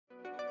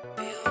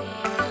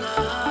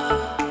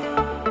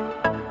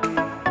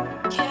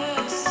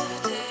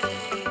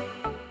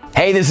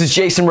Hey, this is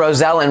Jason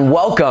Roselle, and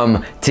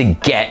welcome to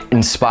Get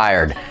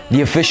Inspired,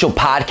 the official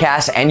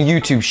podcast and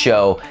YouTube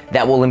show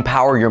that will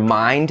empower your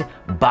mind,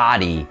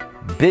 body,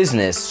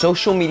 business,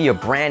 social media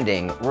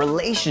branding,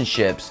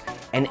 relationships,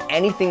 and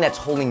anything that's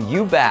holding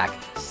you back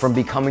from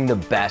becoming the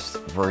best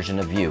version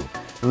of you.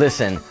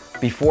 Listen,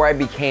 before I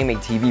became a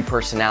TV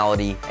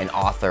personality, an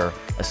author,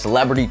 a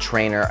celebrity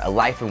trainer, a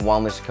life and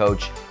wellness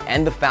coach,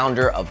 and the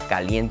founder of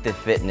Caliente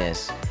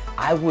Fitness,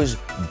 I was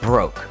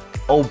broke,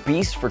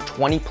 obese for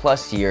 20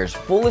 plus years,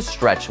 full of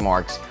stretch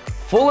marks,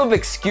 full of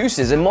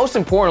excuses, and most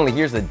importantly,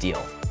 here's the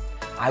deal.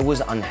 I was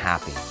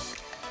unhappy.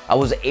 I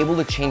was able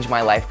to change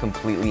my life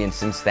completely, and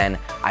since then,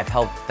 I've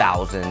helped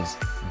thousands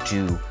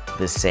do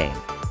the same.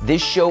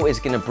 This show is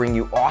gonna bring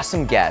you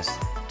awesome guests,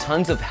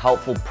 tons of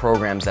helpful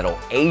programs that'll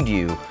aid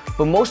you,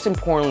 but most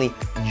importantly,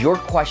 your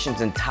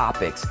questions and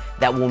topics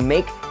that will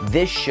make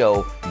this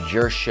show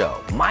your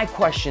show. My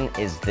question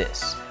is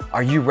this: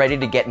 are you ready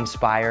to get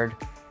inspired?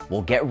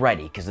 Well, get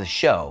ready, because the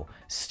show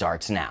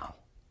starts now.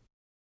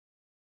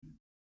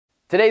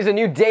 Today's a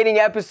new dating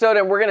episode,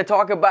 and we're gonna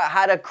talk about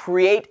how to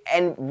create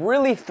and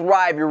really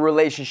thrive your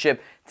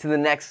relationship to the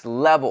next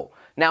level.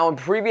 Now, in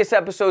previous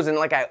episodes, and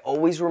like I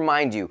always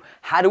remind you,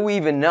 how do we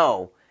even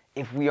know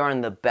if we are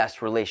in the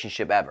best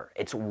relationship ever?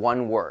 It's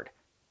one word: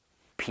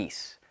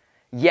 peace.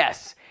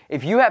 Yes,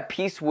 if you have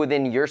peace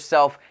within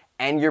yourself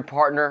and your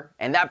partner,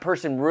 and that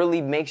person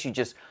really makes you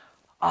just,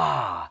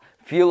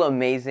 feel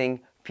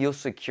amazing, feel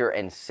secure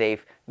and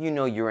safe, you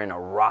know you're in a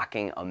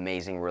rocking,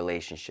 amazing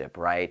relationship,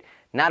 right?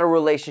 Not a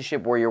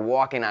relationship where you're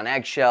walking on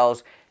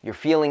eggshells, you're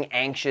feeling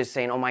anxious,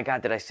 saying, oh my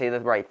God, did I say the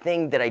right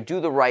thing? Did I do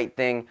the right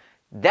thing?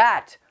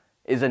 That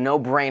is a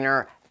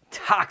no-brainer,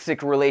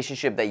 toxic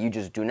relationship that you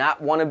just do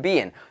not want to be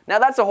in. Now,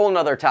 that's a whole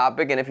nother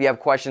topic, and if you have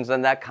questions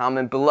on that,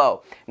 comment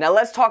below. Now,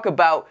 let's talk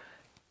about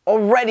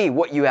already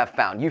what you have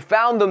found. You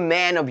found the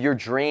man of your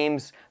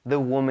dreams, the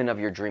woman of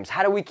your dreams.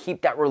 How do we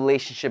keep that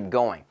relationship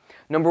going?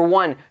 Number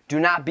one, do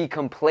not be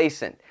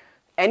complacent.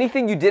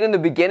 Anything you did in the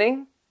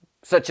beginning,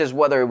 such as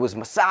whether it was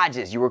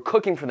massages, you were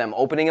cooking for them,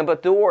 opening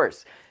up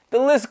doors, the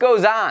list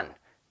goes on.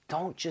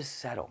 Don't just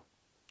settle.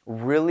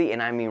 Really,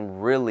 and I mean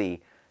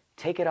really,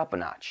 take it up a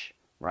notch,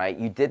 right?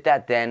 You did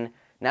that then.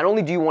 Not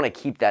only do you want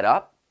to keep that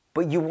up,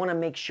 but you want to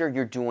make sure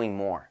you're doing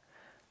more.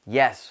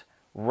 Yes,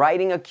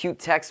 writing a cute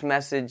text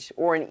message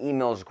or an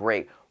email is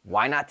great.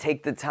 Why not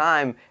take the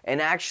time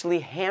and actually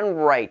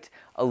handwrite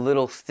a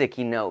little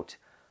sticky note?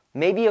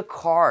 Maybe a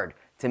card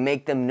to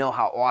make them know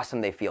how awesome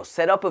they feel.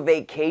 Set up a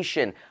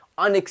vacation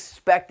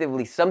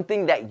unexpectedly,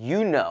 something that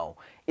you know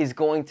is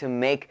going to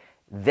make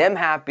them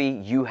happy,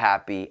 you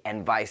happy,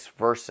 and vice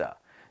versa.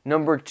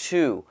 Number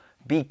two,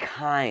 be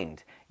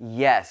kind.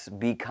 Yes,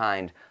 be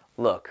kind.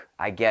 Look,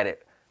 I get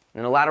it.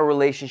 In a lot of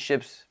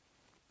relationships,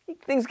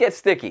 things get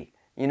sticky.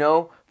 You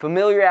know,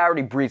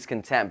 familiarity breeds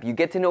contempt. You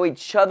get to know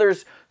each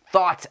other's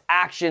thoughts,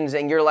 actions,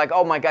 and you're like,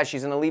 oh my gosh,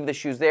 she's gonna leave the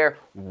shoes there.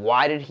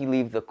 Why did he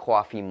leave the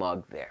coffee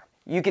mug there?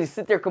 You can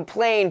sit there,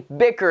 complain,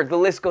 bicker, the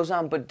list goes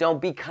on, but don't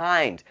be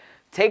kind.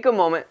 Take a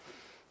moment,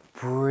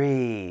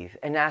 breathe,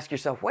 and ask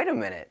yourself, wait a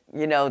minute,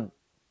 you know,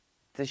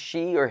 does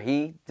she or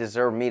he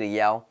deserve me to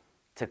yell,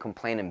 to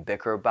complain and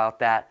bicker about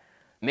that?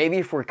 Maybe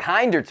if we're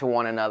kinder to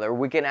one another,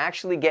 we can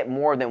actually get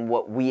more than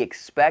what we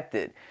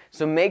expected.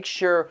 So make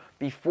sure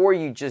before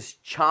you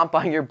just chomp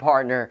on your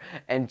partner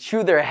and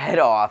chew their head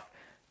off,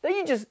 that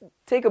you just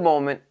take a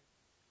moment,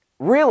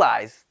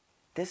 realize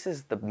this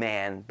is the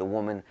man, the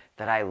woman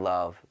that I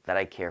love, that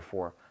I care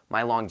for,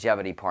 my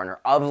longevity partner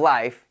of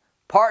life,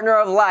 partner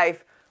of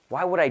life.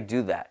 Why would I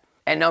do that?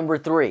 And number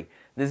three,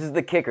 this is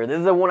the kicker. This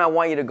is the one I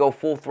want you to go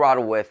full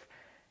throttle with.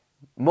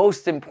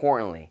 Most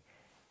importantly,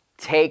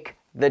 take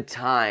the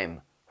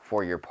time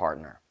for your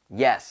partner.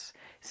 Yes,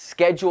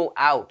 schedule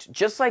out,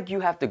 just like you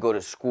have to go to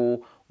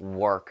school,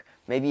 work,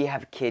 maybe you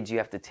have kids, you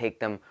have to take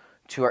them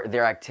to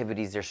their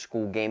activities, their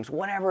school games,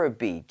 whatever it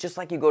be, just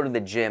like you go to the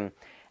gym,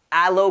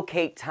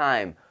 allocate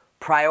time,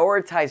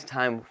 prioritize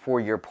time for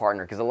your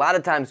partner, because a lot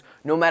of times,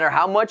 no matter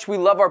how much we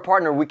love our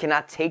partner, we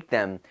cannot take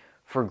them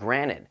for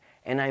granted.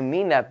 And I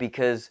mean that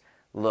because,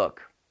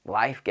 look,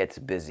 life gets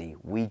busy,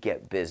 we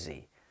get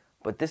busy,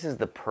 but this is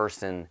the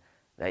person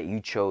that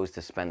you chose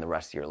to spend the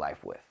rest of your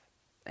life with.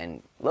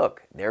 And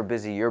look, they're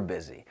busy, you're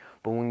busy.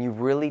 But when you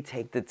really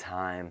take the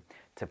time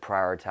to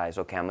prioritize,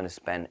 okay, I'm gonna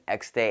spend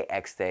X day,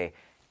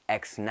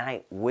 X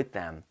night with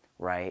them,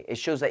 right? It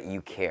shows that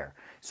you care.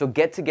 So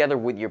get together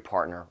with your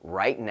partner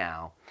right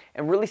now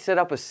and really set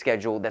up a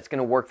schedule that's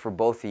gonna work for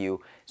both of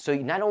you. So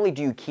not only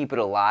do you keep it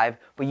alive,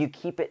 but you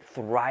keep it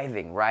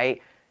thriving,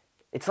 right?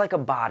 It's like a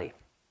body,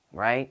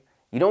 right?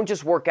 You don't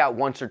just work out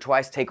once or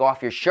twice, take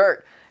off your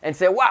shirt and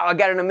say, wow, I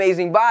got an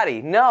amazing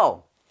body.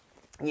 No,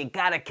 you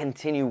gotta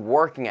continue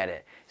working at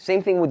it.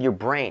 Same thing with your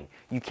brain.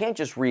 You can't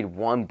just read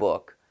one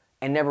book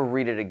and never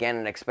read it again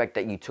and expect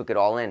that you took it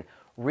all in.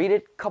 Read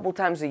it a couple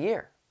times a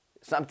year,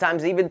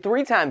 sometimes even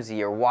 3 times a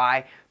year.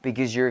 Why?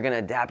 Because you're gonna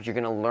adapt, you're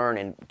gonna learn,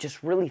 and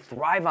just really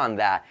thrive on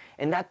that.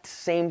 And that's the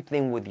same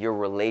thing with your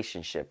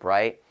relationship,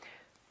 right?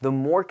 The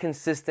more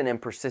consistent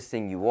and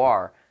persistent you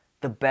are,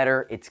 the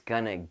better it's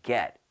gonna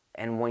get.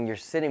 And when you're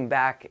sitting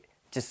back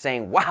just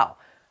saying, wow,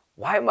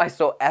 why am I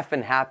so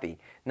effing happy?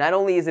 Not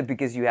only is it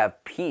because you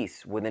have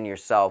peace within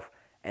yourself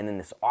and in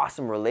this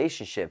awesome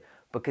relationship,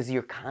 because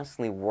you're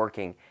constantly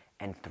working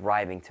and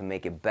thriving to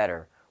make it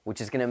better,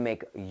 which is gonna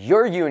make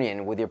your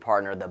union with your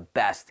partner the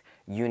best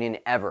union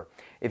ever.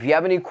 If you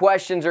have any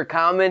questions or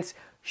comments,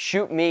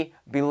 shoot me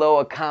below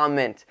a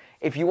comment.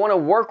 If you wanna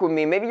work with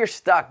me, maybe you're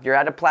stuck, you're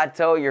at a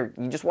plateau, you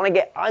just wanna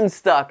get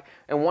unstuck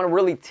and wanna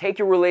really take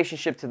your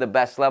relationship to the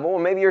best level, or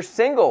maybe you're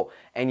single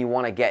and you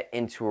wanna get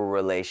into a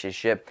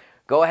relationship,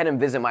 go ahead and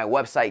visit my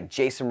website,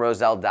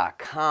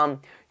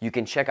 jasonroselle.com. You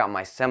can check out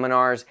my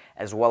seminars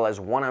as well as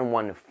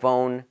one-on-one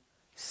phone,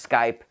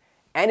 Skype,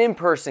 and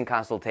in-person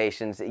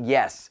consultations.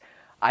 Yes,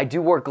 I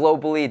do work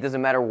globally. It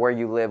doesn't matter where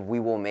you live. We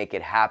will make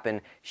it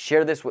happen.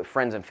 Share this with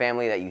friends and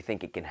family that you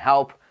think it can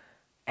help.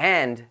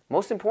 And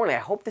most importantly, I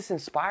hope this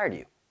inspired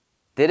you.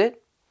 Did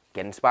it?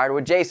 Get inspired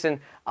with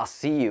Jason. I'll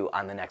see you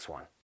on the next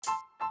one.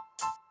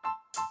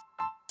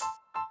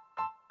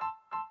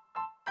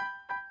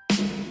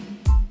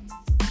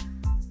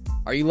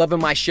 Are you loving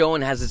my show,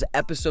 and has this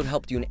episode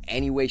helped you in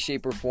any way,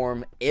 shape, or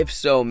form? If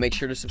so, make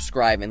sure to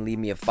subscribe and leave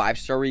me a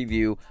 5-star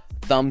review,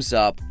 thumbs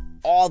up,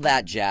 all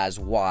that jazz.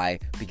 Why?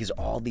 Because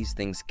all these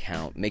things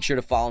count. Make sure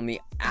to follow me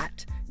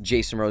at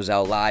Jason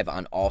Roselle Live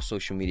on all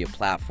social media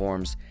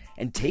platforms,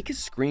 and take a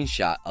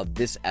screenshot of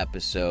this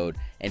episode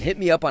and hit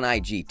me up on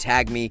IG.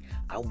 Tag me.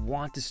 I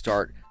want to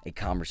start a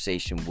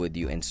conversation with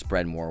you and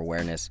spread more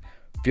awareness.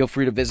 Feel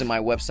free to visit my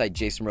website,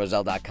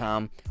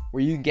 jasonroselle.com,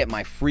 where you can get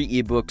my free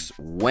ebooks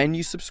when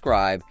you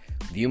subscribe,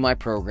 view my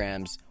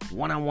programs,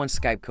 one-on-one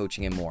Skype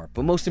coaching, and more.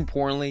 But most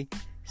importantly,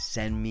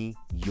 send me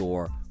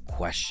your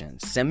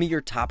questions. Send me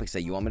your topics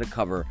that you want me to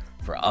cover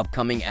for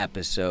upcoming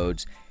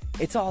episodes.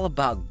 It's all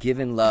about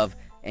giving love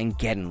and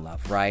getting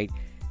love, right?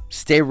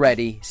 Stay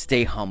ready,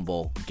 stay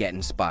humble, get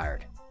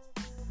inspired.